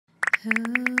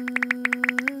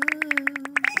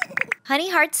Honey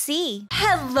Heart C.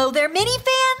 Hello there, mini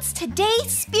fans! Today,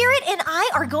 Spirit and I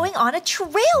are going on a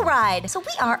trail ride. So we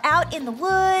are out in the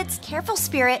woods. Careful,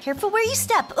 Spirit. Careful where you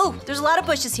step. Oh, there's a lot of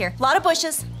bushes here. A lot of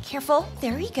bushes. Careful.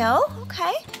 There you go.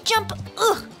 Okay. Jump.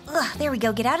 Ugh. There we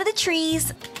go. Get out of the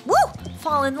trees. Woo!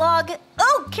 Fallen log.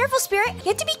 Oh, careful, Spirit.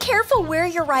 You have to be careful where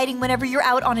you're riding whenever you're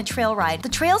out on a trail ride. The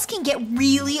trails can get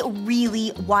really,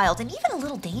 really wild and even a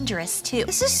little dangerous, too.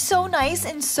 This is so nice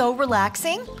and so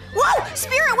relaxing. Whoa!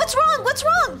 Spirit, what's wrong? What's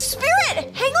wrong?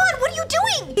 Spirit, hang on. What are you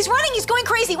doing? He's running. He's going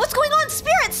crazy. What's going on?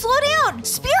 Spirit, slow down.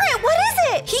 Spirit, what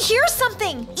is it? He hears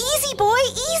something. Easy, boy.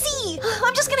 Easy.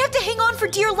 I'm just gonna have to hang on for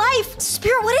dear life.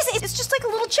 Spirit, what is it? It's just like a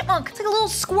little chipmunk. It's like a little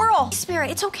squirrel.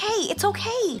 Spirit, it's okay. It's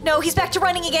okay. No, he's back to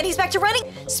running again. He's back to running.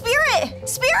 Spirit!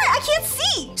 Spirit, I can't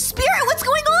see! Spirit, what's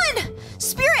going on?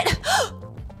 Spirit!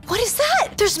 What is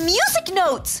that? There's music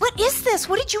notes! What is this?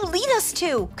 What did you lead us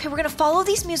to? Okay, we're gonna follow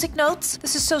these music notes.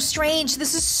 This is so strange.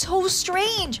 This is so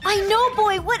strange. I know,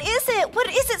 boy. What is it? What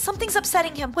is it? Something's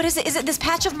upsetting him. What is it? Is it this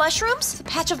patch of mushrooms? It's a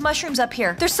patch of mushrooms up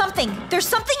here. There's something. There's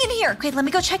something in here. Okay, let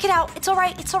me go check it out. It's all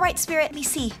right. It's all right, Spirit. Let me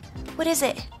see. What is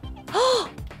it? Oh!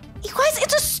 You guys,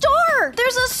 it's a star!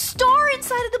 There's a star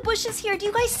inside of the bushes here. Do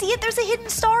you guys see it? There's a hidden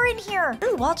star in here.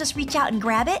 Ooh, I'll just reach out and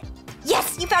grab it.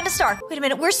 Yes, you found a star. Wait a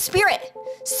minute, where's Spirit?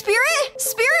 Spirit?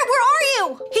 Spirit, where are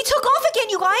you? He took off again,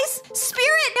 you guys.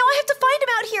 Spirit, now I have to find him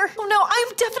out here. Oh no,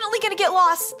 I'm definitely gonna get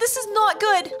lost. This is not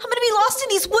good. I'm gonna be lost in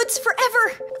these woods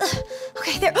forever.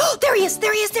 Okay, there. Oh, there he is.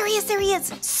 There he is. There he is. There he is.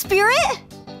 Spirit?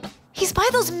 He's by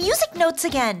those music notes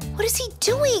again. What is he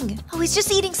doing? Oh, he's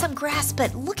just eating some grass,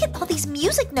 but look at all these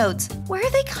music notes. Where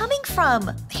are they coming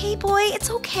from? Hey, boy,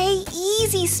 it's okay.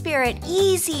 Easy, Spirit,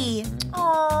 easy.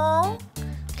 Aww.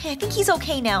 Okay, I think he's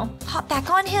okay now. Hop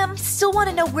back on him. Still want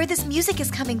to know where this music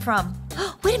is coming from.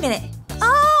 Wait a minute.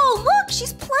 Oh, look,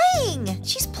 she's playing.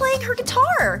 She's playing her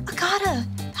guitar. Agata.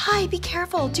 Hi, be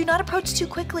careful. Do not approach too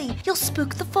quickly. You'll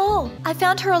spook the foal. I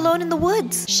found her alone in the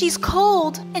woods. She's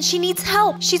cold and she needs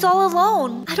help. She's all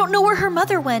alone. I don't know where her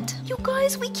mother went. You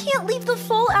guys, we can't leave the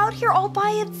foal out here all by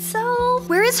itself.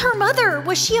 Where is her mother?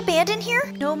 Was she abandoned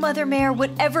here? No mother mare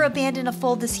would ever abandon a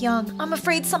foal this young. I'm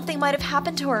afraid something might have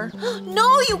happened to her.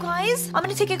 No, you guys. I'm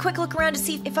gonna take a quick look around to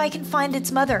see if I can find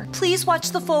its mother. Please watch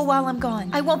the foal while I'm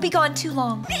gone. I won't be gone too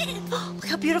long. Look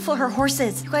how beautiful her horse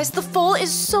is. You guys, the foal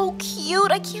is so cute.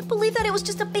 I can't believe that it was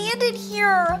just abandoned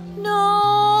here.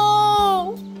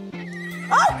 No.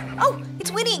 Oh,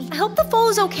 it's winning. I hope the foal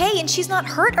is okay and she's not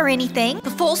hurt or anything.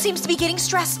 The foal seems to be getting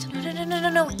stressed.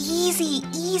 No.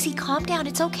 Easy. Calm down.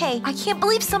 It's okay. I can't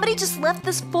believe somebody just left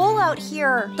this foal out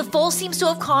here. The foal seems to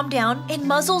have calmed down and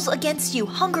muzzles against you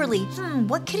hungrily.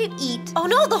 What could it eat? Oh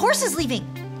no, the horse is leaving.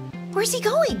 Where's he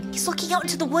going? He's looking out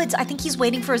into the woods. I think he's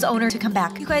waiting for his owner to come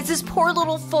back. You guys, this poor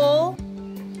little foal.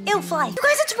 Ew, fly. You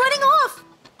guys, it's running off.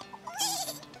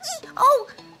 Oh,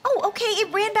 okay,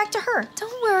 it ran back to her.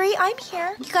 Don't worry, I'm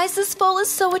here. You guys, this foal is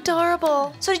so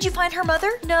adorable. So did you find her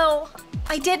mother? No,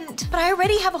 I didn't, but I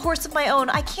already have a horse of my own.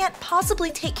 I can't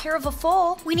possibly take care of a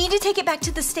foal. We need to take it back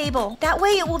to the stable. That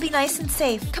way it will be nice and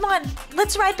safe. Come on,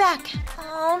 let's ride back.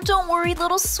 Oh, don't worry,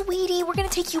 little sweetie. We're gonna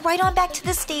take you right on back to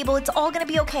the stable. It's all gonna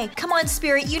be okay. Come on,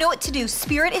 Spirit, you know what to do.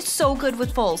 Spirit is so good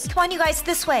with foals. Come on, you guys,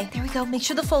 this way. There we go. Make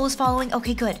sure the foal is following.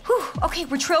 Okay, good. Whew. Okay,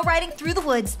 we're trail riding through the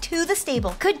woods to the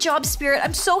stable. Good job, Spirit.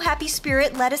 I'm so happy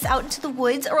Spirit led us out into the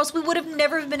woods, or else we would have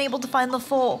never been able to find the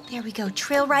foal. There we go.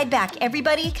 Trail ride back.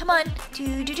 Everybody, come on.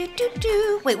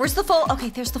 Do. Wait, where's the foal? Okay,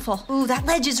 there's the foal. Ooh, that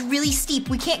ledge is really steep.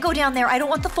 We can't go down there. I don't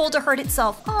want the foal to hurt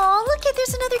itself. Aw, look at,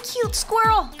 there's another cute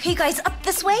squirrel. Okay, guys, up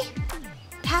this way.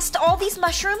 Past all these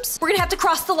mushrooms. We're gonna have to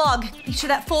cross the log. Make sure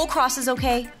that foal crosses,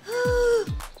 okay?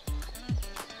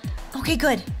 Okay,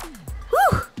 good.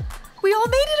 Whew! We all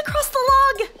made it across the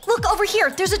log. Look, over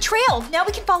here. There's a trail. Now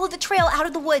we can follow the trail out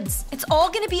of the woods. It's all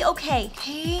gonna be okay.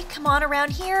 Okay, come on around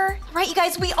here. All right, you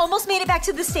guys, we almost made it back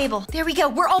to the stable. There we go.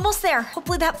 We're almost there.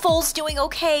 Hopefully that foal's doing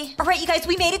okay. All right, you guys,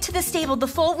 we made it to the stable. The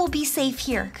foal will be safe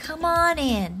here. Come on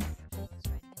in.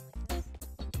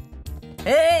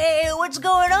 Hey, what's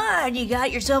going on? You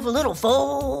got yourself a little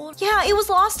foal? Yeah, it was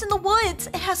lost in the woods.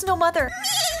 It has no mother.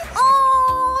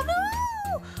 Oh, no.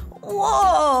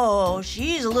 Whoa,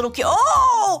 she's a little cute.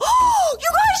 Oh, you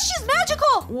guys, she's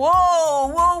magical.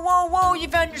 Whoa. You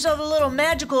found yourself a little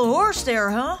magical horse there,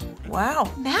 huh?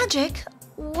 Wow. Magic?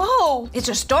 Whoa. It's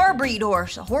a starbreed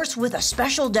horse, a horse with a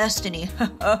special destiny.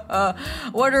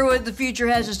 Wonder what the future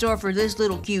has in store for this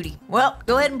little cutie. Well,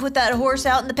 go ahead and put that horse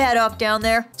out in the paddock down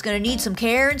there. It's gonna need some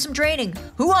care and some training.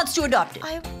 Who wants to adopt it?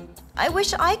 I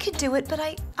wish I could do it, but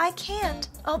I can't.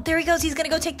 Oh, there he goes. He's gonna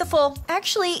go take the foal.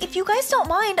 Actually, if you guys don't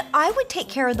mind, I would take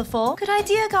care of the foal. Good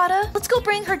idea, Gata. Let's go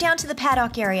bring her down to the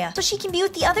paddock area so she can be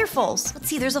with the other foals. Let's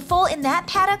see, there's a foal in that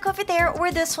paddock over there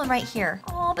or this one right here.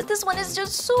 Oh, but this one is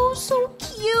just so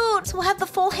cute. So we'll have the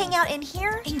foal hang out in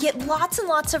here and get lots and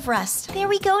lots of rest. There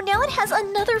we go. Now it has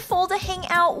another foal to hang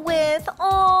out with.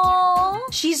 Oh,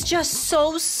 she's just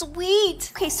so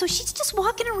sweet. Okay, so she's just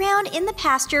walking around in the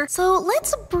pasture. So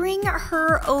let's bring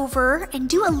her over and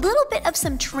do a little bit of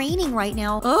some training right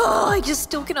now. Oh, I just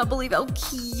still cannot believe how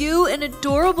cute and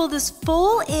adorable this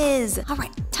foal is. All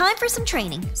right, time for some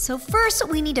training. So first,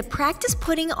 we need to practice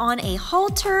putting on a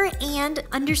halter and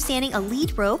understanding a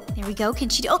lead rope. There we go. Can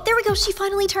she? Oh, there we go. She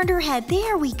finally turned her head.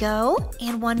 There we go.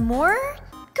 And one more.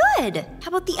 Good. How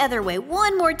about the other way?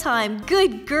 One more time.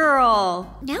 Good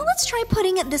girl. Now let's try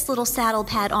putting this little saddle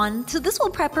pad on. So this will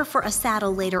prep her for a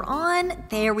saddle later on.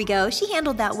 There we go. She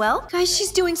handled that well. Guys,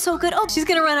 she's doing so good. Oh, she's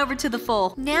gonna run over to the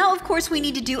foal. Now, of course, we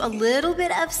need to do a little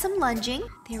bit of some lunging.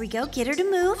 There we go. Get her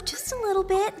to move just a little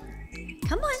bit.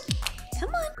 Come on. Come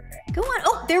on. Go on.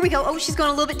 Oh, there we go. Oh, she's going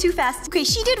a little bit too fast. Okay,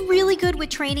 she did really good with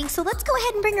training, so let's go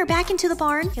ahead and bring her back into the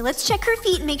barn. Okay, let's check her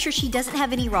feet and make sure she doesn't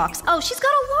have any rocks. Oh, she's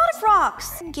got a lot of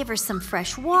rocks. Give her some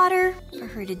fresh water for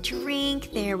her to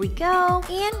drink. There we go.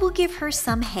 And we'll give her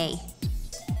some hay.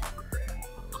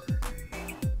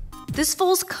 This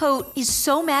foal's coat is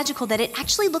so magical that it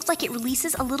actually looks like it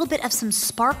releases a little bit of some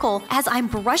sparkle as I'm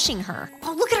brushing her.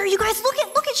 Oh, look at her, you guys. Look at,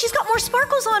 she's got more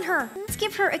sparkles on her. Let's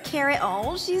give her a carrot.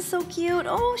 Oh, she's so cute.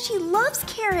 Oh, she loves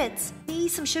carrots. Maybe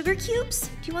some sugar cubes?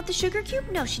 Do you want the sugar cube?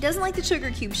 No, she doesn't like the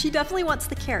sugar cube. She definitely wants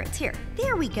the carrots. Here,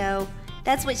 there we go.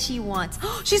 That's what she wants.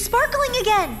 Oh, she's sparkling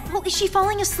again. Oh, is she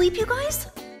falling asleep, you guys?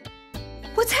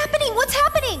 What's happening? What's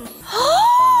happening?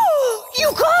 Oh, you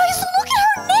guys, look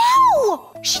at her now!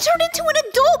 She turned into an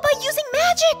adult by using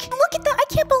magic! Look at that,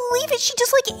 I can't believe it. She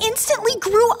just like instantly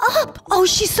grew up. Oh,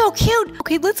 she's so cute.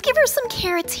 Okay, let's give her some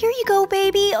carrots. Here you go,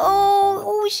 baby.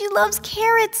 Oh, she loves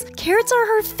carrots. Carrots are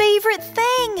her favorite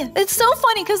thing. It's so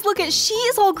funny because look at, she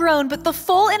is all grown, but the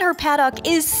foal in her paddock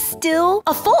is still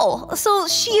a foal. So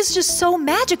she is just so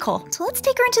magical. So let's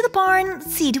take her into the barn.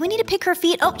 Let's see, do we need to pick her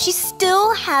feet? Oh, she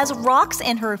still has rocks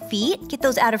in her feet. Get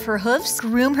those out of her hooves.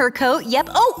 Groom her coat. Yep.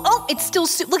 Oh, it's still,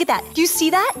 look at that. Do you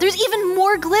see that? There's even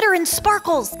more glitter and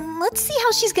sparkles. Let's see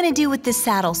how she's gonna do with this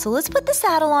saddle. So let's put the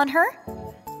saddle on her.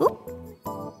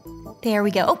 Oop. There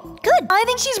we go. Oh, good. I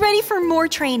think she's ready for more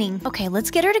training. Okay, let's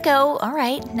get her to go. All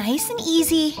right, nice and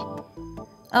easy.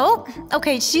 Oh,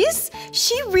 okay, she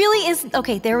really is,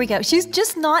 okay, there we go. She's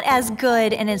just not as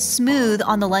good and as smooth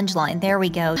on the lunge line. There we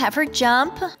go. Have her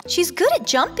jump. She's good at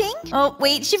jumping. Oh,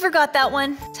 wait, she forgot that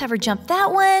one. Let's have her jump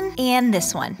that one and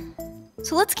this one.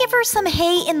 So let's give her some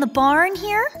hay in the barn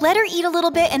here. Let her eat a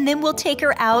little bit and then we'll take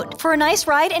her out for a nice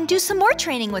ride and do some more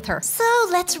training with her. So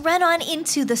let's run on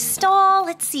into the stall.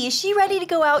 Let's see, is she ready to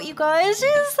go out, you guys?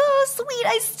 She's so sweet.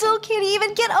 I still can't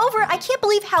even get over it. I can't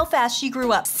believe how fast she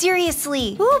grew up.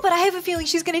 Seriously. Ooh, but I have a feeling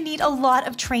she's gonna need a lot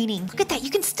of training. Look at that.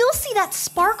 You can still see that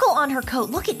sparkle on her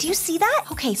coat. Look, do you see that?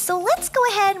 Okay, so let's go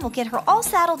ahead and we'll get her all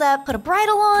saddled up, put a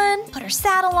bridle on, put her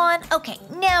saddle on. Okay,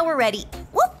 now we're ready.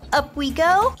 Whoop. Up we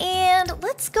go, and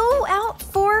let's go out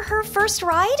for her first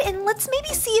ride, and let's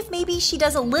maybe see if maybe she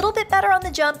does a little bit better on the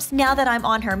jumps now that I'm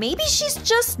on her. Maybe she's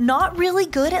just not really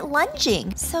good at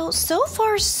lunging. So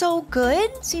far so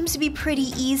good. Seems to be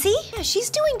pretty easy. Yeah, she's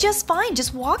doing just fine,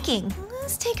 just walking.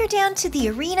 Let's take her down to the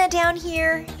arena down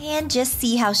here and just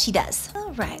see how she does.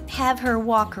 All right, have her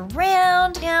walk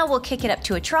around. Now we'll kick it up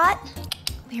to a trot.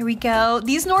 There we go.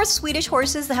 These North Swedish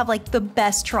horses have like the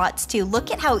best trots too.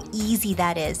 Look at how easy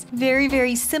that is. Very,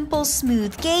 very simple,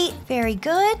 smooth gait. Very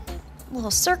good.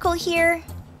 Little circle here.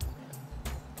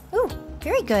 Ooh,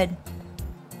 very good.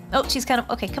 Oh, she's kind of,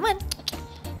 okay, come on.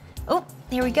 Oh,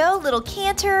 there we go, little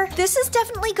canter. This is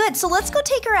definitely good. So let's go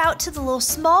take her out to the little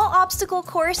small obstacle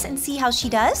course and see how she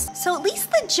does. So at least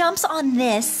the jumps on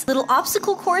this little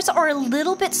obstacle course are a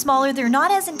little bit smaller. They're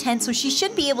not as intense, so she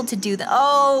should be able to do that.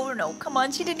 Oh, no, come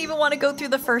on. She didn't even want to go through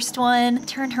the first one.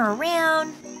 Turn her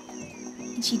around.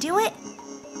 Can she do it?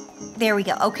 There we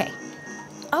go, okay.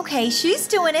 Okay, she's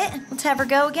doing it. Let's have her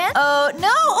go again. Oh,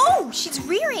 no! Oh, she's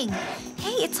rearing.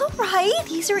 Hey, it's all right.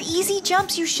 These are easy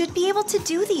jumps. You should be able to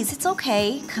do these. It's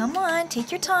okay. Come on, take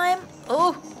your time.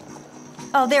 Oh,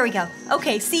 there we go.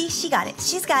 Okay, see, she got it.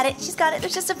 She's got it. She's got it.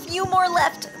 There's just a few more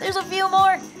left. There's a few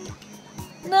more.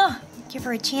 No, give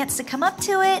her a chance to come up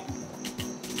to it.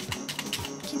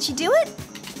 Can she do it?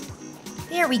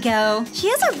 There we go. She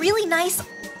has a really nice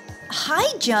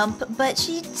high jump, but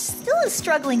she still is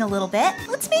struggling a little bit.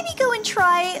 Let's maybe go and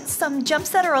try some jumps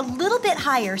that are a little bit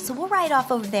higher. So we'll ride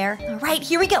off over there. All right,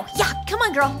 here we go. Yeah, come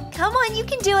on, girl. Come on, you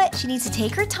can do it. She needs to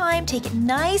take her time, take it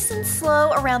nice and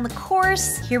slow around the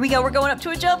course. Here we go. We're going up to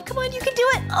a jump. Come on, you can do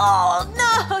it. Oh,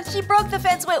 no. She broke the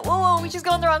fence. Wait, whoa, she's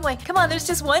going the wrong way. Come on, there's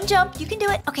just one jump. You can do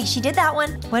it. Okay, she did that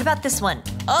one. What about this one?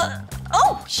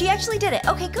 Oh, she actually did it.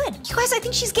 Okay, good. You guys, I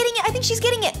think she's getting it. I think she's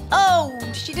getting it. Oh,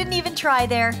 she didn't even try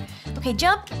there. Okay,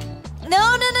 jump.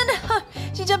 No.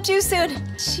 She jumped too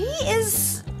soon. She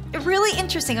is really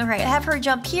interesting. All right, I have her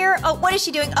jump here. Oh, what is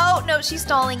she doing? Oh, no, she's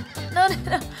stalling. No.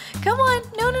 Come on.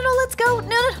 No, let's go.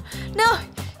 No.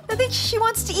 I think she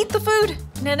wants to eat the food.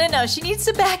 No. She needs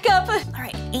to back up. All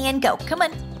right, and go. Come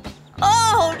on.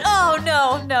 Oh,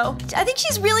 no. I think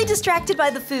she's really distracted by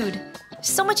the food.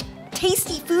 So much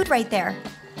tasty food right there.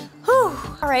 Whew.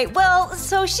 All right, well,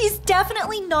 so she's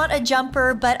definitely not a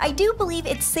jumper, but I do believe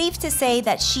it's safe to say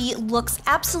that she looks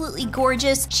absolutely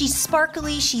gorgeous. She's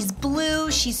sparkly, she's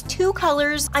blue, she's 2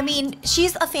 colors. I mean,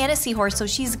 she's a fantasy horse, so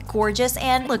she's gorgeous.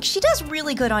 And look, she does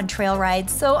really good on trail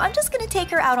rides, so I'm just gonna take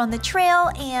her out on the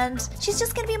trail and she's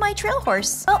just gonna be my trail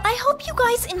horse. Well, I hope you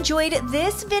guys enjoyed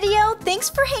this video. Thanks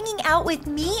for hanging out with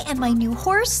me and my new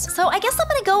horse. So I guess I'm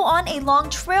gonna go on a long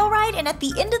trail ride, and at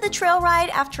the end of the trail ride,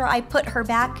 after I put her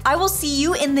back, I will see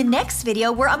you in the next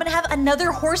video where I'm gonna have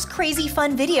another horse crazy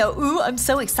fun video. Ooh, I'm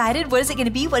so excited. What is it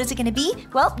gonna be? What is it gonna be?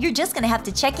 Well, you're just gonna have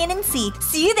to check in and see.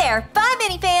 See you there. Bye,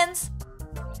 mini fans.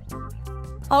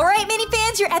 All right, mini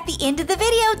fans, you're at the end of the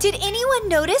video. Did anyone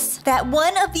notice that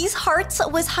one of these hearts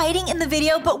was hiding in the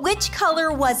video, but which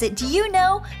color was it? Do you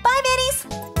know? Bye,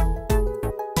 minis.